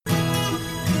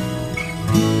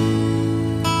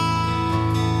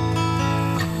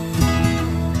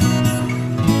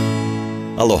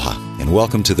Aloha, and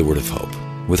welcome to the Word of Hope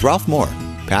with Ralph Moore,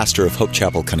 pastor of Hope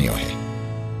Chapel,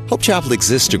 Kaneohe. Hope Chapel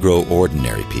exists to grow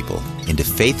ordinary people into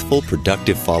faithful,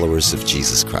 productive followers of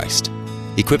Jesus Christ,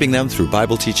 equipping them through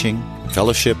Bible teaching,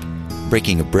 fellowship,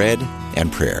 breaking of bread,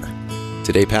 and prayer.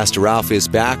 Today, Pastor Ralph is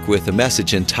back with a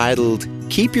message entitled,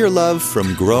 Keep Your Love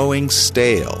from Growing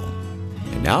Stale.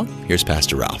 And now, here's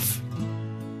Pastor Ralph.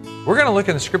 We're going to look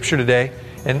in the Scripture today,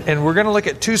 and we're going to look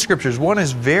at two Scriptures. One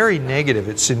is very negative.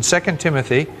 It's in 2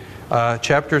 Timothy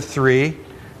chapter 3,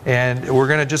 and we're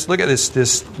going to just look at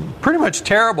this pretty much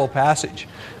terrible passage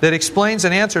that explains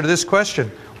an answer to this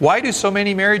question. Why do so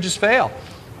many marriages fail?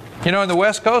 You know, in the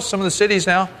West Coast, some of the cities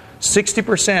now,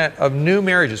 60% of new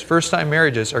marriages, first-time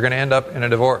marriages, are going to end up in a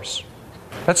divorce.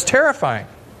 That's terrifying.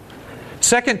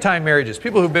 Second-time marriages,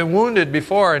 people who've been wounded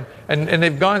before and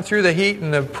they've gone through the heat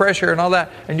and the pressure and all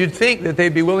that, and you'd think that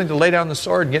they'd be willing to lay down the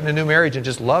sword and get in a new marriage and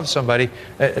just love somebody.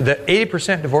 The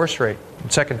 80% divorce rate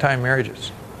in second-time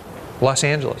marriages. Los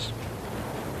Angeles.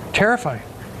 Terrifying.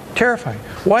 Terrifying.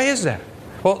 Why is that?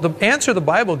 Well, the answer the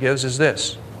Bible gives is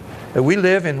this, that we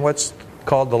live in what's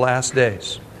called the last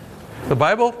days. The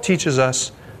Bible teaches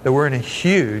us that we're in a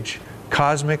huge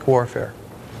cosmic warfare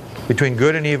between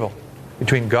good and evil,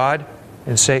 between God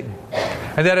and Satan.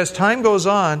 And that as time goes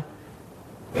on,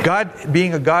 God,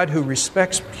 being a God who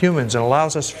respects humans and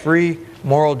allows us free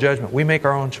moral judgment, we make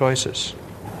our own choices,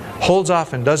 holds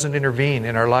off and doesn't intervene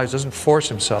in our lives, doesn't force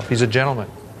Himself. He's a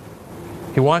gentleman.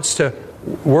 He wants to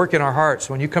work in our hearts.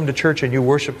 When you come to church and you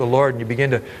worship the Lord and you begin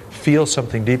to feel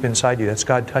something deep inside you, that's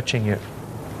God touching you.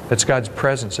 That's God's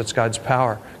presence. That's God's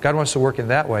power. God wants to work in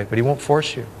that way, but He won't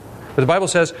force you. But the Bible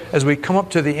says, as we come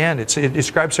up to the end, it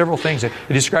describes several things. It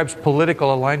describes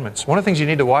political alignments. One of the things you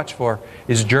need to watch for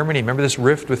is Germany. Remember this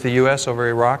rift with the U.S. over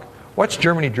Iraq? Watch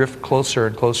Germany drift closer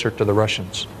and closer to the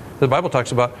Russians. The Bible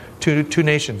talks about two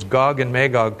nations, Gog and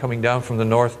Magog, coming down from the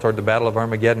north toward the Battle of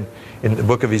Armageddon in the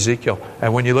book of Ezekiel.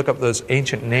 And when you look up those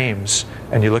ancient names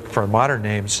and you look for modern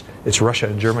names, it's Russia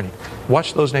and Germany.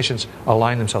 Watch those nations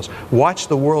align themselves. Watch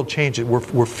the world change.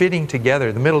 We're fitting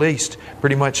together. The Middle East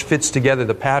pretty much fits together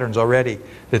the patterns already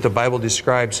that the Bible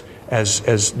describes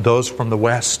as those from the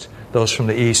West, those from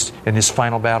the East in this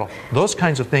final battle. Those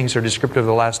kinds of things are descriptive of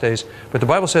the last days. But the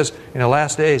Bible says in the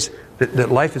last days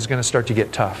that life is going to start to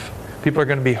get tough. People are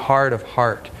going to be hard of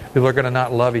heart. People are going to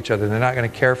not love each other. They're not going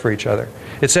to care for each other.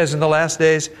 It says in the last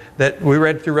days that we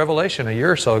read through Revelation a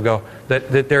year or so ago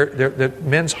that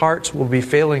men's hearts will be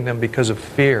failing them because of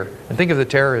fear. And think of the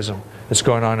terrorism that's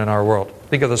going on in our world.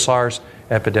 Think of the SARS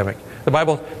epidemic. The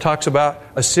Bible talks about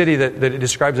a city that it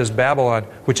describes as Babylon,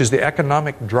 which is the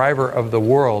economic driver of the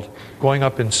world, going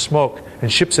up in smoke,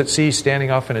 and ships at sea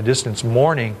standing off in a distance,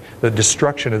 mourning the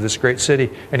destruction of this great city.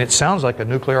 And it sounds like a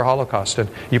nuclear holocaust. And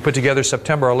you put together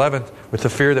September 11th with the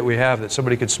fear that we have that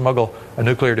somebody could smuggle a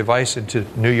nuclear device into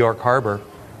New York Harbor,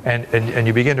 and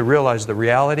you begin to realize the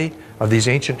reality of these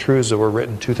ancient truths that were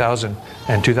written 2,000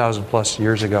 and 2,000 plus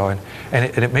years ago. And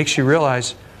it makes you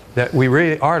realize that we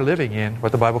really are living in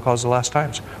what the Bible calls the last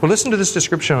times. Well, listen to this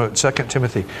description of 2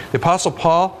 Timothy. The Apostle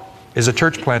Paul is a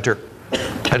church planter,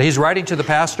 and he's writing to the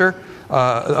pastor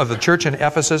of the church in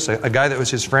Ephesus, a guy that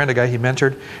was his friend, a guy he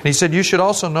mentored. And he said, you should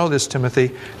also know this,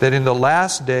 Timothy, that in the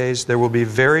last days there will be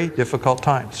very difficult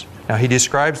times. Now, he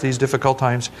describes these difficult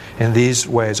times in these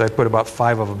ways. I put about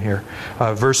 5 of them here.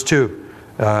 Verse 2,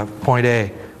 point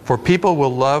A, for people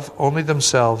will love only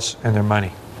themselves and their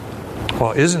money.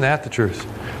 Well, isn't that the truth?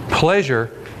 Pleasure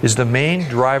is the main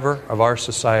driver of our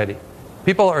society.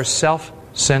 People are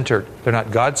self-centered. They're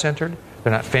not God-centered.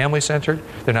 They're not family-centered.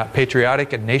 They're not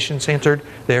patriotic and nation-centered.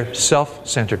 They're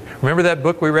self-centered. Remember that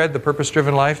book we read, The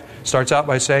Purpose-Driven Life? Starts out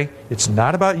by saying, it's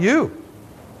not about you.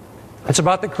 It's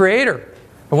about the Creator.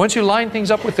 And once you line things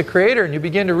up with the Creator and you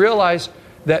begin to realize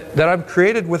that I'm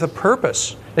created with a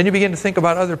purpose, then you begin to think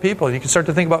about other people. You can start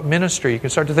to think about ministry. You can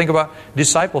start to think about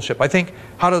discipleship. I think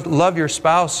how to love your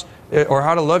spouse or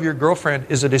how to love your girlfriend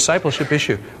is a discipleship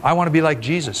issue. I want to be like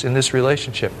Jesus in this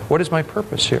relationship. What is my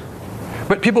purpose here?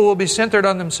 But people will be centered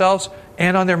on themselves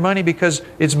and on their money because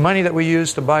it's money that we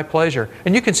use to buy pleasure.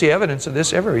 And you can see evidence of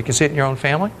this everywhere. You can see it in your own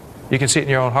family. You can see it in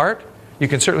your own heart. You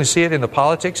can certainly see it in the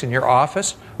politics in your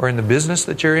office or in the business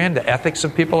that you're in, the ethics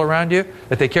of people around you,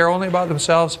 that they care only about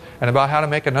themselves and about how to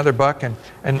make another buck, and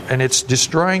it's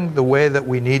destroying the way that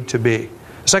we need to be.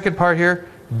 Second part here,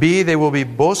 B, they will be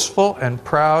boastful and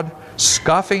proud,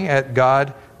 scoffing at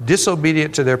God,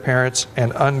 disobedient to their parents,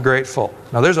 and ungrateful.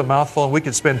 Now there's a mouthful, and we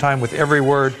could spend time with every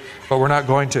word, but we're not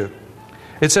going to.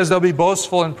 It says they'll be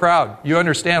boastful and proud. You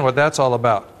understand what that's all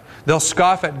about. They'll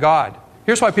scoff at God.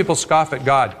 Here's why people scoff at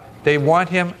God. They want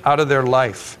Him out of their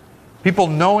life. People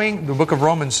knowing, the book of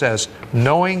Romans says,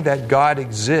 knowing that God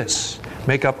exists,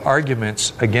 make up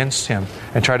arguments against Him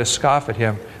and try to scoff at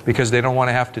Him because they don't want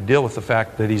to have to deal with the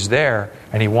fact that He's there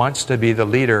and He wants to be the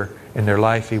leader in their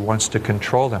life. He wants to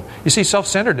control them. You see,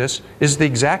 self-centeredness is the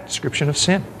exact description of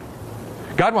sin.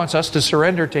 God wants us to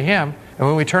surrender to Him, and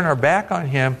when we turn our back on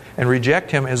Him and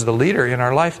reject Him as the leader in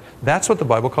our life, that's what the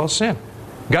Bible calls sin.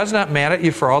 God's not mad at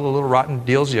you for all the little rotten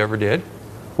deals you ever did.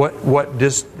 What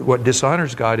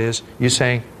dishonors God is you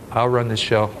saying, I'll run this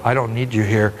show. I don't need you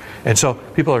here. And so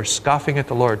people are scoffing at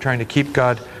the Lord, trying to keep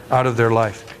God out of their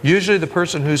life. Usually the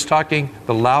person who's talking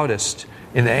the loudest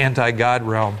in the anti-God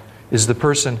realm is the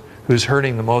person who's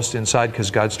hurting the most inside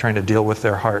because God's trying to deal with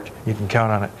their heart. You can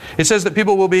count on it. It says that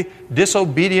people will be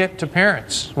disobedient to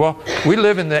parents. Well, we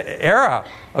live in the era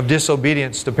of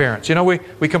disobedience to parents. You know,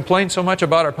 we complain so much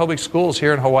about our public schools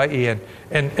here in Hawaii,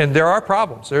 and there are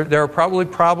problems. There are probably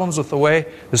problems with the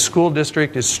way the school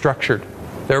district is structured.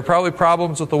 There are probably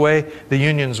problems with the way the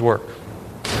unions work.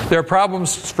 There are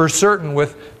problems for certain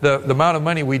with the amount of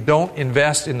money we don't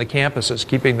invest in the campuses,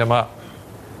 keeping them up.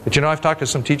 But you know, I've talked to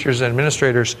some teachers and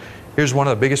administrators. Here's one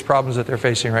of the biggest problems that they're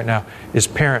facing right now is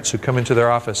parents who come into their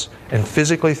office and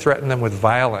physically threaten them with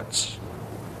violence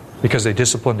because they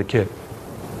disciplined a kid.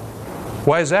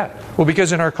 Why is that? Well,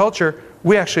 because in our culture,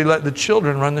 we actually let the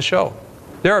children run the show.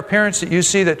 There are parents that you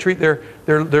see that treat their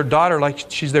daughter like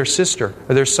she's their sister,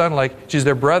 or their son like she's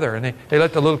their brother, and they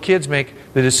let the little kids make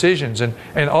the decisions, and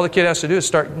all the kid has to do is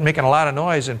start making a lot of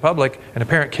noise in public, and the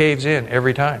parent caves in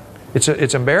every time.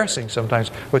 It's embarrassing sometimes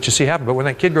what you see happen, but when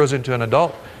that kid grows into an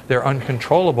adult, they're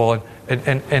uncontrollable, and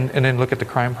then look at the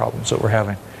crime problems that we're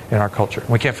having in our culture.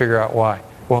 We can't figure out why.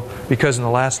 Well, because in the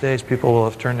last days, people will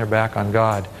have turned their back on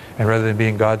God, and rather than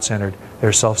being God-centered,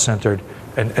 they're self-centered,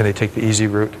 and they take the easy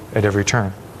route at every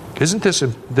turn. Isn't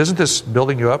this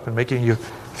building you up and making you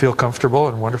feel comfortable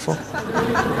and wonderful?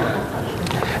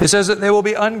 It says that they will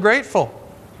be ungrateful.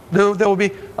 They will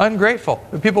be ungrateful.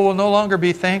 People will no longer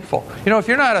be thankful. You know, if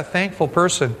you're not a thankful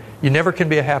person, you never can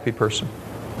be a happy person.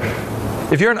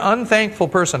 If you're an unthankful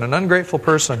person, an ungrateful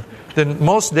person, then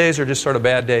most days are just sort of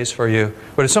bad days for you.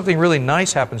 But if something really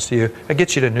nice happens to you, it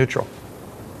gets you to neutral.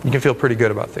 You can feel pretty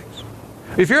good about things.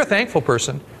 If you're a thankful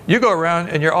person, you go around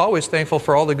and you're always thankful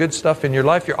for all the good stuff in your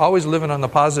life. You're always living on the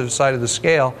positive side of the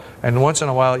scale, and once in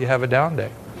a while you have a down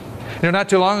day. You know, not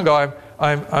too long ago,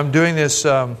 I'm doing this.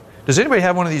 Does anybody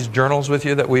have one of these journals with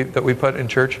you that we put in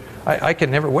church? I can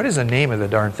never. What is the name of the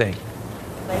darn thing?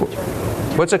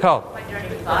 What's it called? My Journey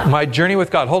with God. My Journey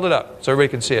with God. Hold it up so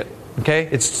everybody can see it. Okay,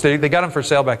 they got them for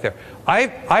sale back there.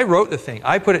 I wrote the thing.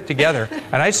 I put it together,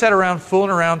 and I sat around fooling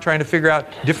around trying to figure out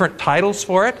different titles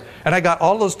for it. And I got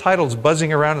all those titles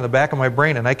buzzing around in the back of my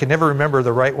brain, and I can never remember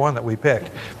the right one that we picked.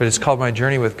 But it's called My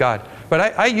Journey with God.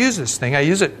 But I use this thing. I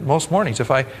use it most mornings.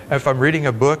 If I'm reading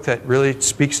a book that really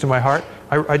speaks to my heart,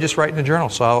 I just write in the journal,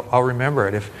 so I'll remember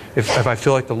it. If I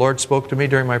feel like the Lord spoke to me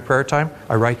during my prayer time,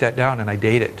 I write that down and I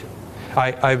date it.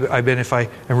 If I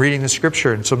am reading the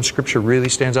Scripture and some Scripture really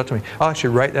stands out to me, I'll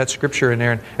actually write that Scripture in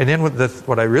there. And then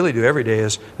what I really do every day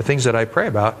is the things that I pray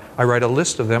about, I write a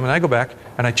list of them and I go back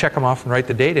and I check them off and write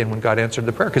the date in when God answered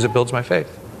the prayer because it builds my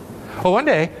faith. Well, one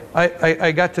day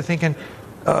I got to thinking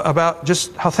about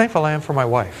just how thankful I am for my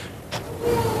wife.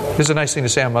 This is a nice thing to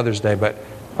say on Mother's Day, but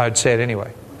I'd say it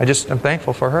anyway. I'm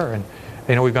thankful for her. And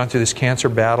you know, we've gone through this cancer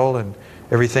battle and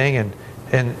everything,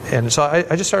 and so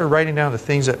I just started writing down the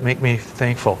things that make me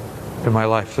thankful in my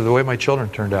life, for the way my children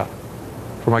turned out,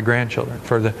 for my grandchildren,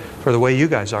 for the way you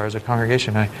guys are as a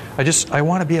congregation. I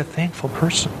want to be a thankful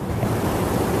person.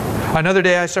 Another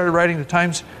day I started writing the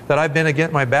times that I've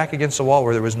been my back against the wall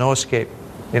where there was no escape.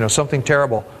 You know, something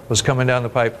terrible was coming down the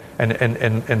pipe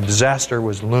and disaster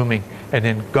was looming, and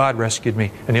then God rescued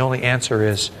me. And the only answer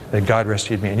is that God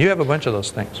rescued me. And you have a bunch of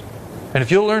those things. And if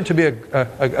you'll learn to be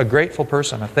a grateful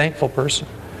person, a thankful person,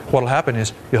 what will happen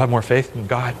is you'll have more faith in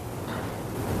God.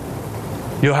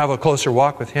 You'll have a closer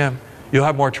walk with Him. You'll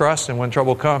have more trust, and when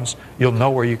trouble comes, you'll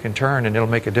know where you can turn, and it'll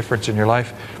make a difference in your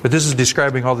life. But this is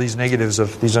describing all these negatives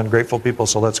of these ungrateful people,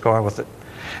 so let's go on with it.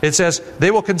 It says,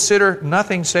 they will consider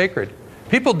nothing sacred.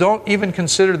 People don't even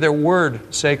consider their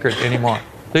word sacred anymore.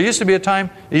 There used to be a time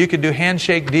that you could do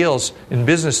handshake deals in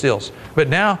business deals. But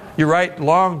now you write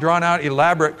long, drawn-out,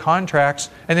 elaborate contracts,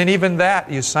 and then even that,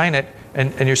 you sign it,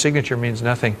 and your signature means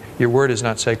nothing. Your word is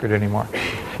not sacred anymore.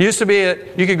 It used to be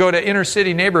you could go to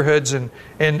inner-city neighborhoods and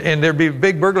there'd be a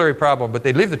big burglary problem, but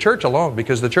they'd leave the church alone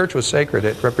because the church was sacred.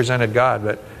 It represented God.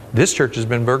 But this church has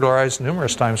been burglarized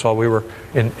numerous times while we were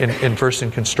first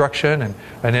in construction, and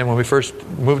then when we first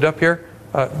moved up here,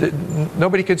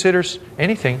 Nobody considers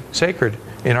anything sacred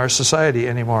in our society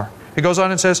anymore. It goes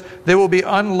on and says, they will be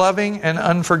unloving and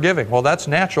unforgiving. Well, that's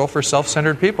natural for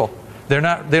self-centered people. They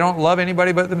don't love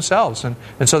anybody but themselves. And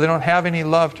so they don't have any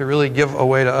love to really give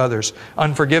away to others.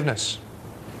 Unforgiveness.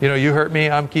 You hurt me,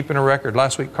 I'm keeping a record.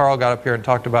 Last week, Carl got up here and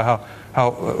talked about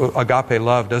how agape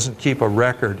love doesn't keep a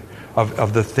record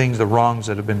of the things, the wrongs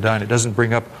that have been done. It doesn't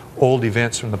bring up old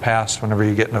events from the past whenever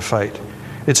you get in a fight.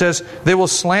 It says, they will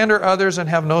slander others and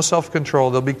have no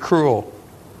self-control. They'll be cruel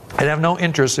and have no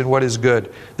interest in what is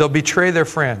good. They'll betray their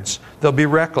friends. They'll be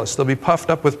reckless. They'll be puffed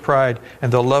up with pride.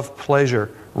 And they'll love pleasure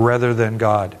rather than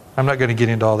God. I'm not going to get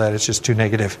into all that. It's just too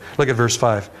negative. Look at verse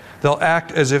 5. They'll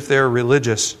act as if they're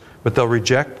religious, but they'll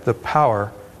reject the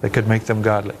power that could make them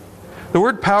godly. The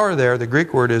word power there, the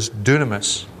Greek word, is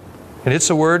dunamis. And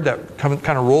it's a word that kind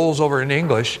of rolls over into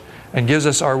English and gives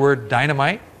us our word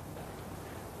dynamite.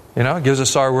 It gives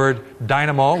us our word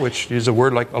dynamo, which is a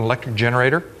word like an electric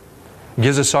generator. It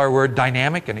gives us our word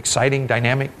dynamic, an exciting,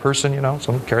 dynamic person,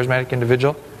 some charismatic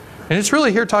individual. And it's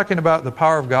really here talking about the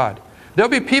power of God.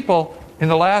 There'll be people in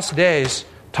the last days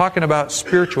talking about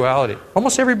spirituality.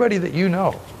 Almost everybody that you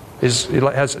know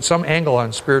has some angle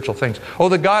on spiritual things. Oh,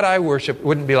 the God I worship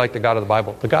wouldn't be like the God of the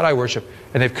Bible. The God I worship,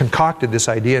 and they've concocted this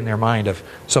idea in their mind of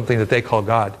something that they call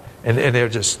God. And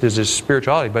there's this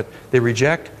spirituality, but they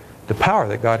reject the power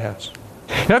that God has.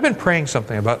 I've been praying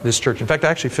something about this church. In fact, I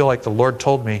actually feel like the Lord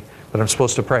told me that I'm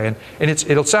supposed to pray. And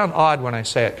it'll sound odd when I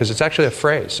say it, because it's actually a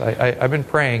phrase. I've been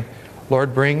praying,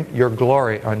 Lord, bring your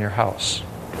glory on your house.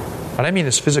 And I mean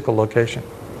this physical location.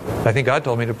 I think God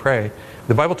told me to pray.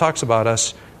 The Bible talks about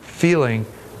us feeling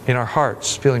in our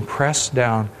hearts, feeling pressed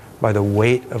down by the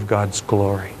weight of God's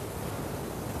glory.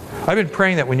 I've been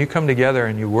praying that when you come together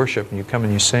and you worship and you come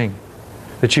and you sing,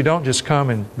 that you don't just come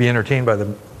and be entertained by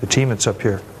the team that's up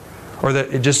here, or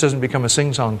that it just doesn't become a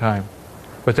sing-song time,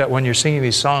 but that when you're singing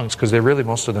these songs, because they're really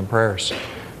most of them prayers,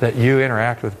 that you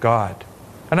interact with God.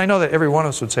 And I know that every one of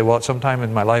us would say, well, at some time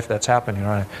in my life that's happened.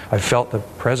 I've felt the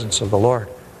presence of the Lord.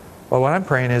 Well, what I'm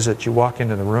praying is that you walk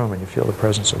into the room and you feel the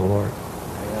presence of the Lord.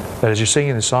 That as you're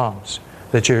singing the songs,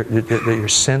 that you're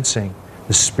sensing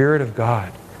the Spirit of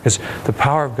God. Because the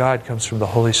power of God comes from the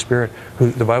Holy Spirit,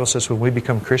 who the Bible says when we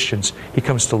become Christians, He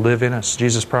comes to live in us.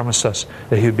 Jesus promised us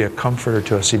that He would be a comforter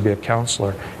to us. He'd be a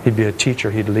counselor. He'd be a teacher.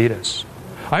 He'd lead us.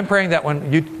 I'm praying that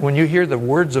when you hear the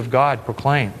words of God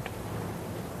proclaimed,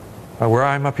 where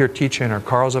I'm up here teaching, or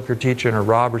Carl's up here teaching, or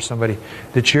Rob or somebody,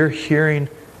 that you're hearing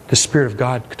the Spirit of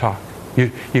God talk.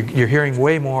 You're hearing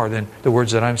way more than the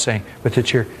words that I'm saying, but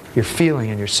that you're feeling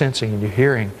and you're sensing and you're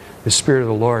hearing the Spirit of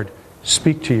the Lord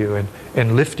speak to you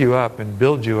and lift you up and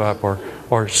build you up,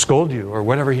 or scold you, or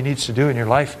whatever He needs to do in your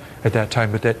life at that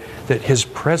time, but that His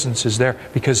presence is there.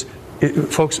 Because,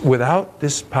 folks, without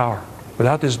this power,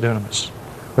 without this dunamis,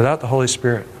 without the Holy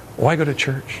Spirit, why go to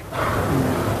church?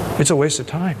 It's a waste of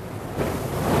time.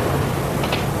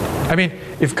 I mean,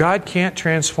 if God can't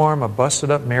transform a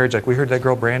busted up marriage, like we heard that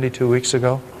girl Brandy 2 weeks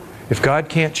ago, if God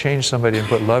can't change somebody and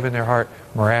put love in their heart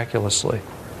miraculously,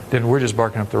 then we're just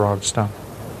barking up the wrong stump.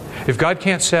 If God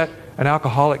can't set an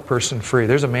alcoholic person free.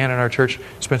 There's a man in our church,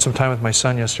 spent some time with my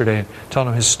son yesterday and telling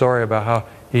him his story about how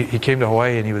he came to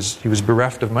Hawaii and he was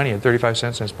bereft of money. He had 35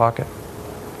 cents in his pocket.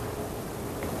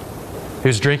 He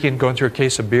was drinking, going through a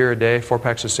case of beer a day, 4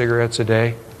 packs of cigarettes a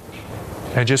day,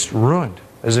 and just ruined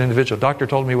as an individual. Doctor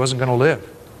told him he wasn't going to live.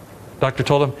 Doctor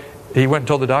told him, he went and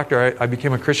told the doctor, I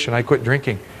became a Christian, I quit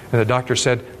drinking. And the doctor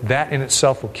said, that in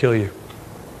itself will kill you.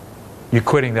 You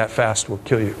quitting that fast will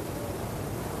kill you.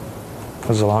 That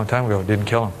was a long time ago. It didn't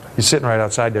kill him. He's sitting right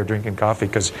outside there drinking coffee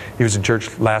because he was in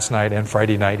church last night and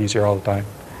Friday night. He's here all the time.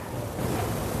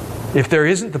 If there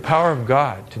isn't the power of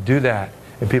God to do that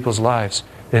in people's lives,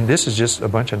 then this is just a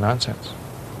bunch of nonsense.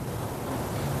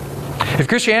 If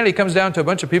Christianity comes down to a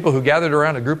bunch of people who gathered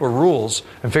around a group of rules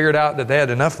and figured out that they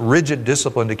had enough rigid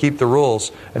discipline to keep the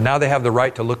rules, and now they have the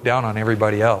right to look down on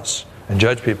everybody else and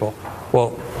judge people,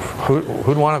 well,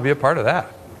 who'd want to be a part of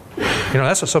that? You know,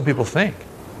 that's what some people think.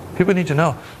 People need to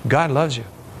know God loves you.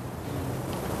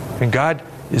 And God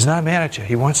is not mad at you.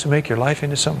 He wants to make your life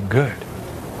into something good.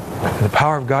 And the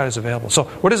power of God is available. So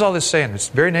what is all this saying? It's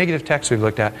a very negative text we've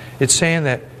looked at. It's saying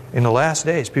that in the last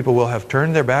days, people will have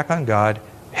turned their back on God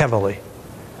heavily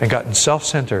and gotten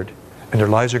self-centered, and their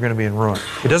lives are going to be in ruin.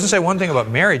 It doesn't say one thing about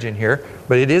marriage in here,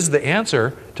 but it is the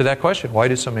answer to that question. Why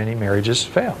do so many marriages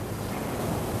fail?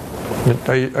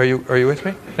 Are you with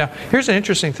me? Now, here's an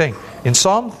interesting thing. In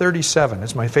Psalm 37,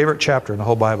 it's my favorite chapter in the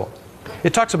whole Bible,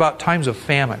 it talks about times of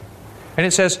famine. And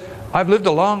it says, I've lived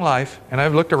a long life, and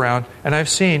I've looked around, and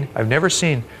I've never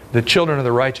seen the children of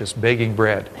the righteous begging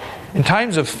bread. In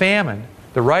times of famine,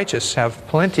 the righteous have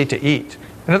plenty to eat.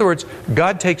 In other words,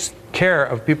 God takes care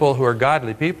of people who are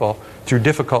godly people through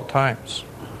difficult times.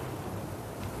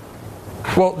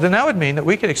 Well, then that would mean that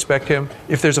we could expect Him,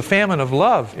 if there's a famine of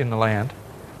love in the land,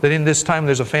 that in this time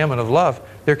there's a famine of love,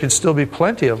 there could still be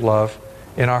plenty of love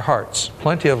in our hearts,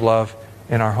 plenty of love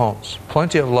in our homes,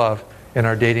 plenty of love in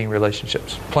our dating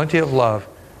relationships, plenty of love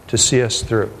to see us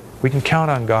through. We can count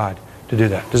on God to do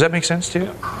that. Does that make sense to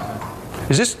you?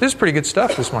 This is pretty good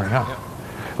stuff this morning, huh?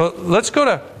 Well, let's go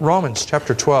to Romans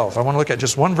chapter 12. I want to look at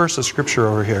just one verse of Scripture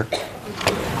over here.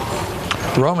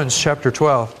 Romans chapter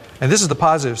 12. And this is the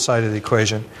positive side of the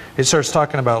equation. It starts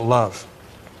talking about love.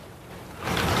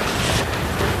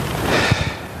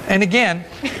 And again,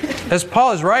 as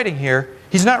Paul is writing here,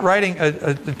 he's not writing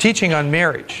a teaching on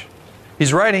marriage.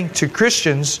 He's writing to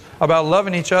Christians about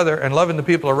loving each other and loving the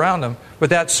people around them. But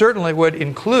that certainly would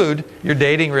include your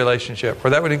dating relationship,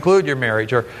 or that would include your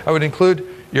marriage, or that would include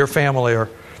your family, or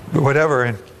whatever.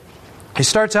 And he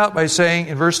starts out by saying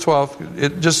in verse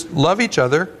 12, just love each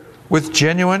other with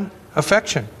genuine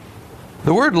affection.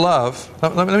 The word love,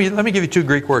 let me give you two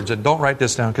Greek words, and don't write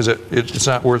this down because it's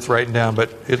not worth writing down,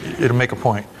 but it'll make a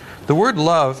point. The word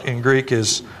love in Greek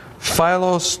is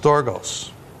philostorgos.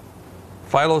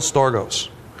 Philostorgos.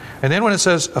 And then when it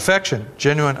says affection,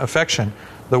 genuine affection,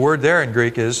 the word there in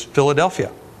Greek is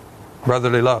Philadelphia,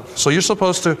 brotherly love. So you're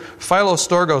supposed to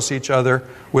philostorgos each other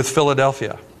with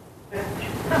Philadelphia.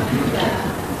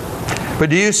 But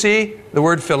do you see the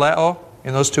word phileo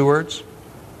in those two words?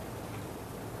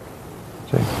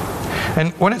 See?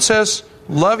 And when it says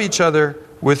love each other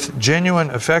with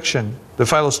genuine affection, the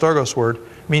philostorgos word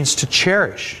means to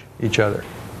cherish each other.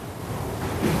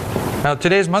 Now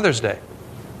today's Mother's Day.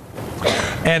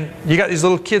 And you got these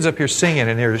little kids up here singing,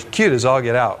 and they're as cute as all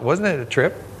get out. Wasn't it a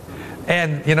trip?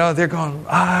 And, they're going,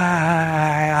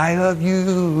 I love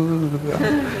you.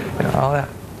 All that.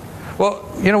 Well,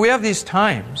 we have these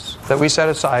times that we set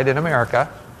aside in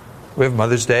America. We have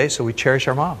Mother's Day, so we cherish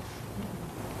our mom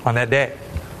on that day.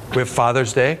 We have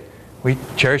Father's Day. We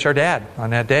cherish our dad on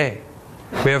that day.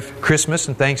 We have Christmas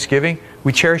and Thanksgiving.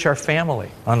 We cherish our family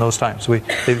on those times.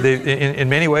 In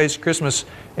many ways, Christmas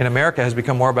in America has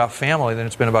become more about family than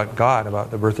it's been about God,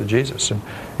 about the birth of Jesus. And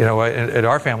at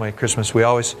our family at Christmas, we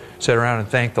always sit around and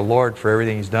thank the Lord for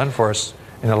everything He's done for us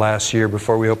in the last year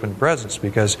before we open presents,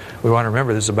 because we want to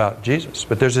remember this is about Jesus.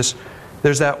 But there's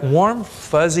that warm,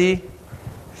 fuzzy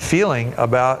feeling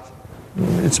about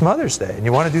it's Mother's Day, and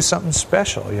you want to do something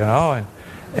special, and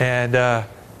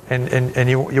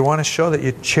you want to show that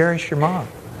you cherish your mom.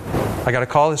 I got a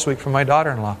call this week from my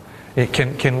daughter-in-law.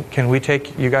 Can we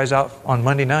take you guys out on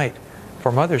Monday night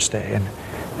for Mother's Day?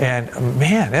 And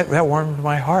man, that warmed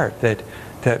my heart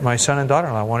that my son and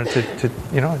daughter-in-law wanted to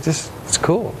it's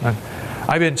cool. And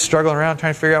I've been struggling around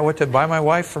trying to figure out what to buy my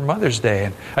wife for Mother's Day,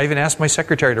 and I even asked my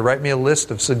secretary to write me a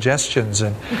list of suggestions,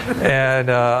 and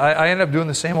I ended up doing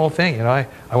the same old thing. I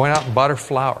went out and bought her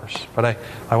flowers, but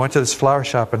I went to this flower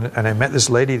shop and I met this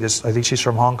lady. I think she's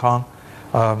from Hong Kong.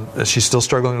 She's still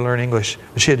struggling to learn English.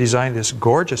 But she had designed this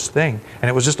gorgeous thing, and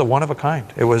it was just a one of a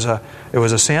kind. It was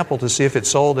a sample to see if it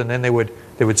sold, and then they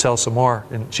would sell some more.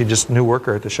 And she just a new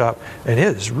worker at the shop, and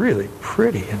it is really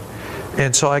pretty.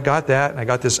 And so I got that, and I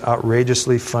got this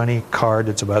outrageously funny card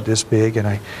that's about this big, and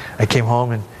I came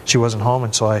home, and she wasn't home,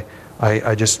 and so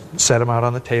I just set them out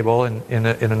on the table in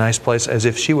a nice place, as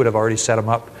if she would have already set them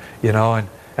up,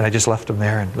 and I just left them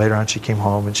there. And later on she came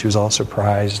home, and she was all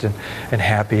surprised and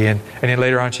happy, and then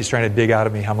later on she's trying to dig out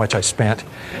of me how much I spent,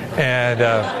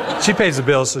 and she pays the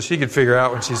bills, so she could figure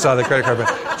out when she saw the credit card.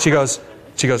 But she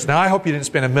goes, now I hope you didn't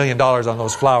spend $1 million on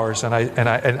those flowers. And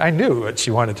I knew what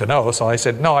she wanted to know, so I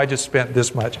said, no, I just spent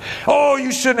this much. Oh,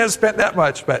 you shouldn't have spent that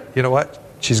much. But you know what?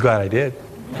 She's glad I did.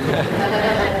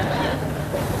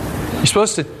 You're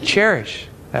supposed to cherish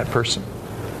that person.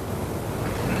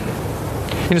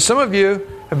 Some of you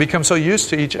have become so used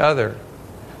to each other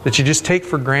that you just take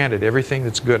for granted everything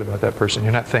that's good about that person.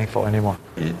 You're not thankful anymore.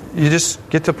 You just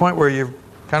get to the point where you're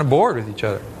kind of bored with each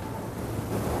other.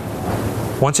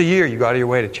 Once a year, you go out of your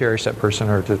way to cherish that person,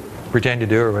 or to pretend you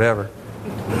do, or whatever.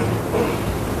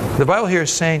 The Bible here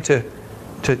is saying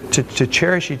to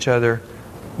cherish each other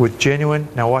with genuine,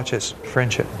 now watch this,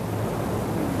 friendship.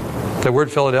 The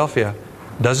word Philadelphia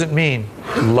doesn't mean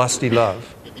lusty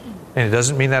love, and it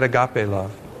doesn't mean that agape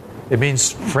love. It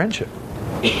means friendship.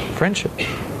 Friendship.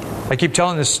 I keep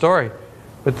telling this story,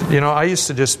 but I used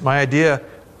to my idea,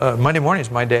 Monday morning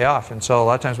is my day off, and so a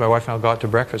lot of times my wife and I'll go out to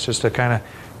breakfast just to kind of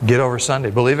get over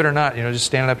Sunday. Believe it or not, just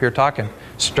standing up here talking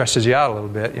stresses you out a little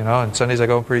bit, and Sundays I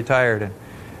go home pretty tired,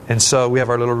 and so we have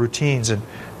our little routines, and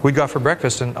we'd go out for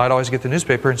breakfast, and I'd always get the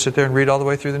newspaper and sit there and read all the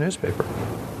way through the newspaper.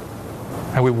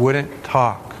 And we wouldn't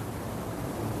talk.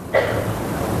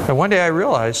 And one day I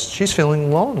realized she's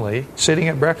feeling lonely sitting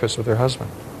at breakfast with her husband.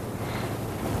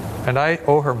 And I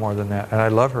owe her more than that, and I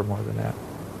love her more than that.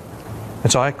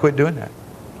 And so I quit doing that.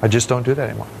 I just don't do that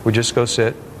anymore. We just go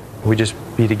sit, and we just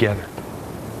be together.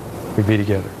 We be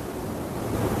together.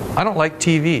 I don't like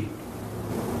TV.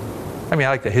 I mean,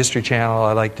 I like the History Channel,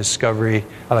 I like Discovery,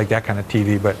 I like that kind of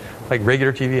TV, but like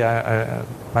regular TV,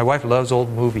 my wife loves old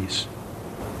movies.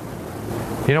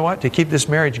 You know what? To keep this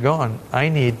marriage going, I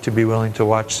need to be willing to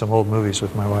watch some old movies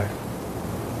with my wife.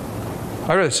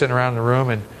 I'd rather sit around in the room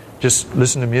and just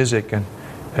listen to music and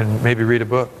maybe read a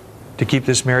book. To keep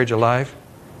this marriage alive,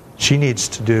 she needs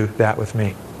to do that with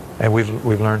me. And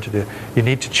we've learned to do it. You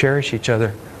need to cherish each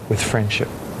other with friendship.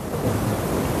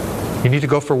 You need to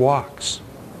go for walks.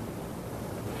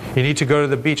 You need to go to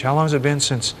the beach. How long has it been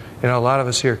since, a lot of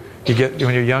us here, when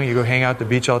you're young, you go hang out at the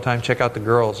beach all the time, check out the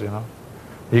girls, You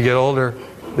get older,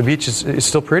 the beach is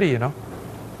still pretty, And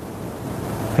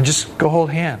just go hold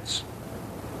hands.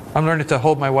 I'm learning to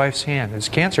hold my wife's hand. It's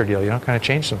a cancer deal, kind of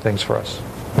changed some things for us.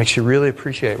 Makes you really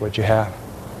appreciate what you have.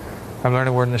 I'm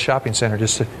learning we're in the shopping center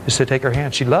just to take her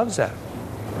hand. She loves that.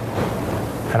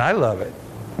 And I love it.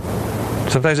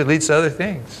 Sometimes it leads to other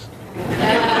things.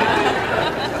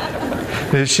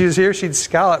 If she was here, she'd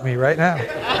scowl at me right now.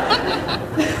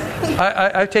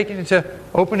 I've taken it to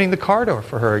opening the car door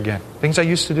for her again. Things I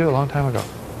used to do a long time ago.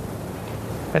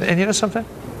 And you know something?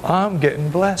 I'm getting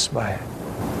blessed by it.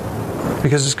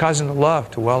 Because it's causing the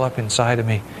love to well up inside of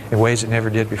me in ways it never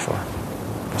did before.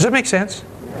 Does that make sense?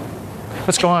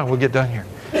 Let's go on. We'll get done here.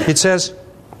 It says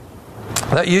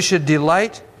that you should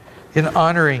delight in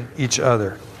honoring each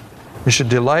other. You should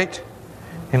delight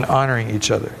in honoring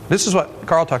each other. This is what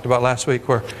Carl talked about last week,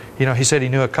 where he said he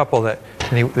knew a couple that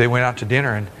they went out to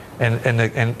dinner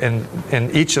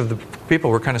and each of the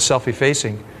people were kind of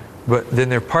self-effacing, but then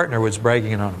their partner was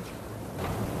bragging on them.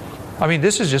 I mean,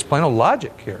 this is just plain old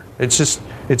logic here.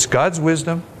 It's God's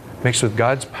wisdom mixed with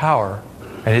God's power,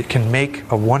 and it can make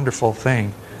a wonderful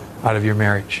thing out of your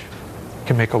marriage. It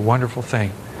can make a wonderful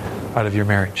thing out of your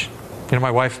marriage.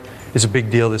 My wife is a big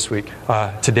deal this week.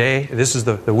 Today, this is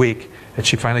the week that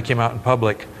she finally came out in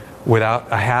public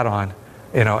without a hat on,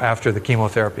 after the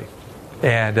chemotherapy.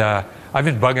 And I've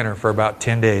been bugging her for about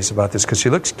 10 days about this because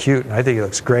she looks cute, and I think it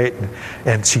looks great.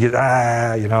 And she gets,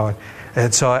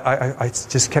 And so I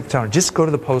just kept telling her, just go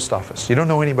to the post office. You don't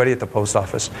know anybody at the post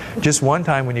office. Just one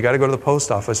time when you got to go to the post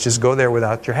office, just go there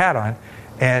without your hat on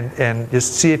and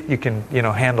just see if you can,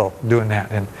 handle doing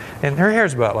that. And her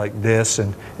hair's about like this,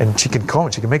 and she can comb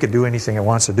it. She can make it do anything it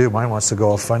wants to do. Mine wants to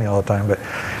go all funny all the time.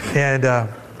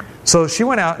 So she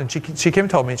went out and she came and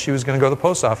told me she was going to go to the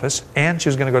post office and she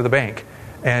was going to go to the bank.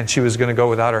 And she was going to go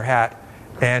without her hat.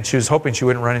 And she was hoping she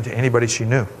wouldn't run into anybody she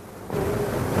knew.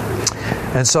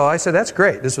 And so I said, that's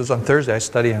great. This was on Thursday. I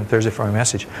studied on Thursday for my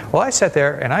message. Well, I sat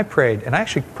there and I prayed, and I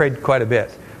actually prayed quite a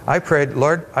bit. I prayed,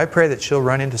 Lord, I pray that she'll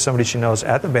run into somebody she knows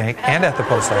at the bank and at the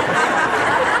post office.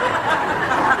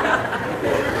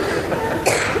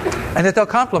 And that they'll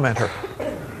compliment her,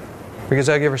 because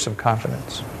I'll give her some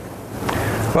confidence.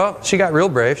 Well, she got real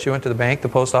brave. She went to the bank, the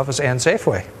post office, and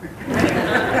Safeway.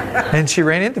 And she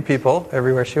ran into people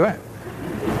everywhere she went.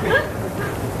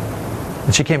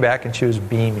 And she came back and she was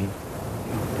beaming.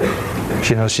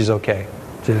 She knows she's okay.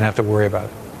 She didn't have to worry about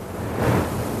it.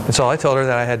 And so I told her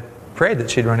that I had prayed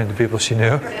that she'd run into people she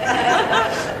knew.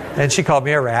 And she called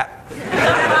me a rat.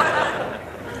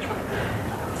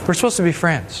 We're supposed to be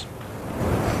friends.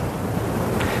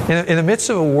 In the midst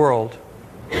of a world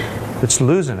that's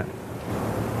losing it,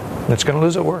 that's going to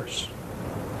lose it worse.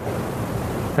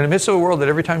 In the midst of a world that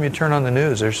every time you turn on the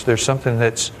news, there's something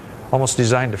that's almost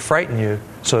designed to frighten you,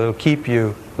 so it'll keep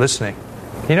you listening.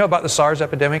 You know about the SARS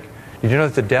epidemic? Did you know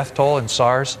that the death toll in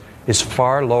SARS is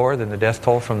far lower than the death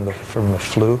toll from the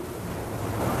flu?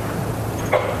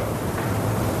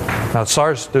 Now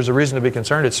SARS, there's a reason to be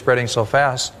concerned. It's spreading so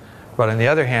fast. But on the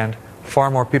other hand,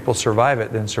 far more people survive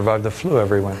it than survive the flu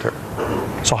every winter.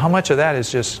 So how much of that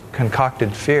is just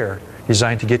concocted fear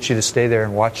designed to get you to stay there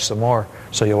and watch some more,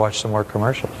 so you'll watch some more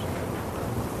commercials?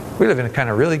 We live in a kind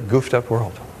of really goofed up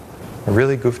world. A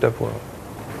really goofed up world.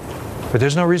 But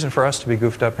there's no reason for us to be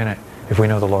goofed up in it if we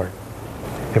know the Lord.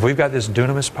 If we've got this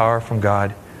dunamis power from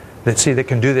God that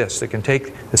can do this, that can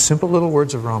take the simple little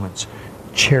words of Romans,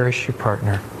 cherish your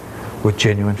partner with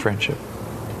genuine friendship.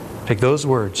 Take those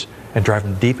words and drive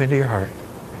them deep into your heart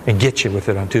and get you with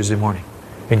it on Tuesday morning,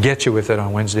 and get you with it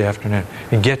on Wednesday afternoon,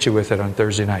 and get you with it on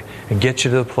Thursday night, and get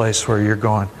you to the place where you're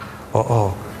going,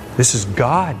 this is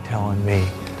God telling me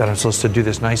that I'm supposed to do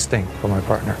this nice thing for my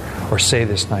partner, or say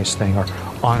this nice thing, or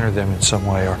honor them in some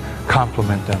way, or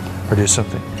compliment them, or do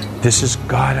something. This is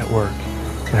God at work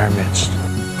in our midst.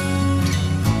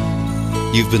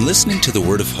 You've been listening to The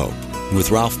Word of Hope with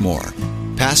Ralph Moore,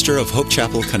 pastor of Hope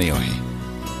Chapel, Kaneohe.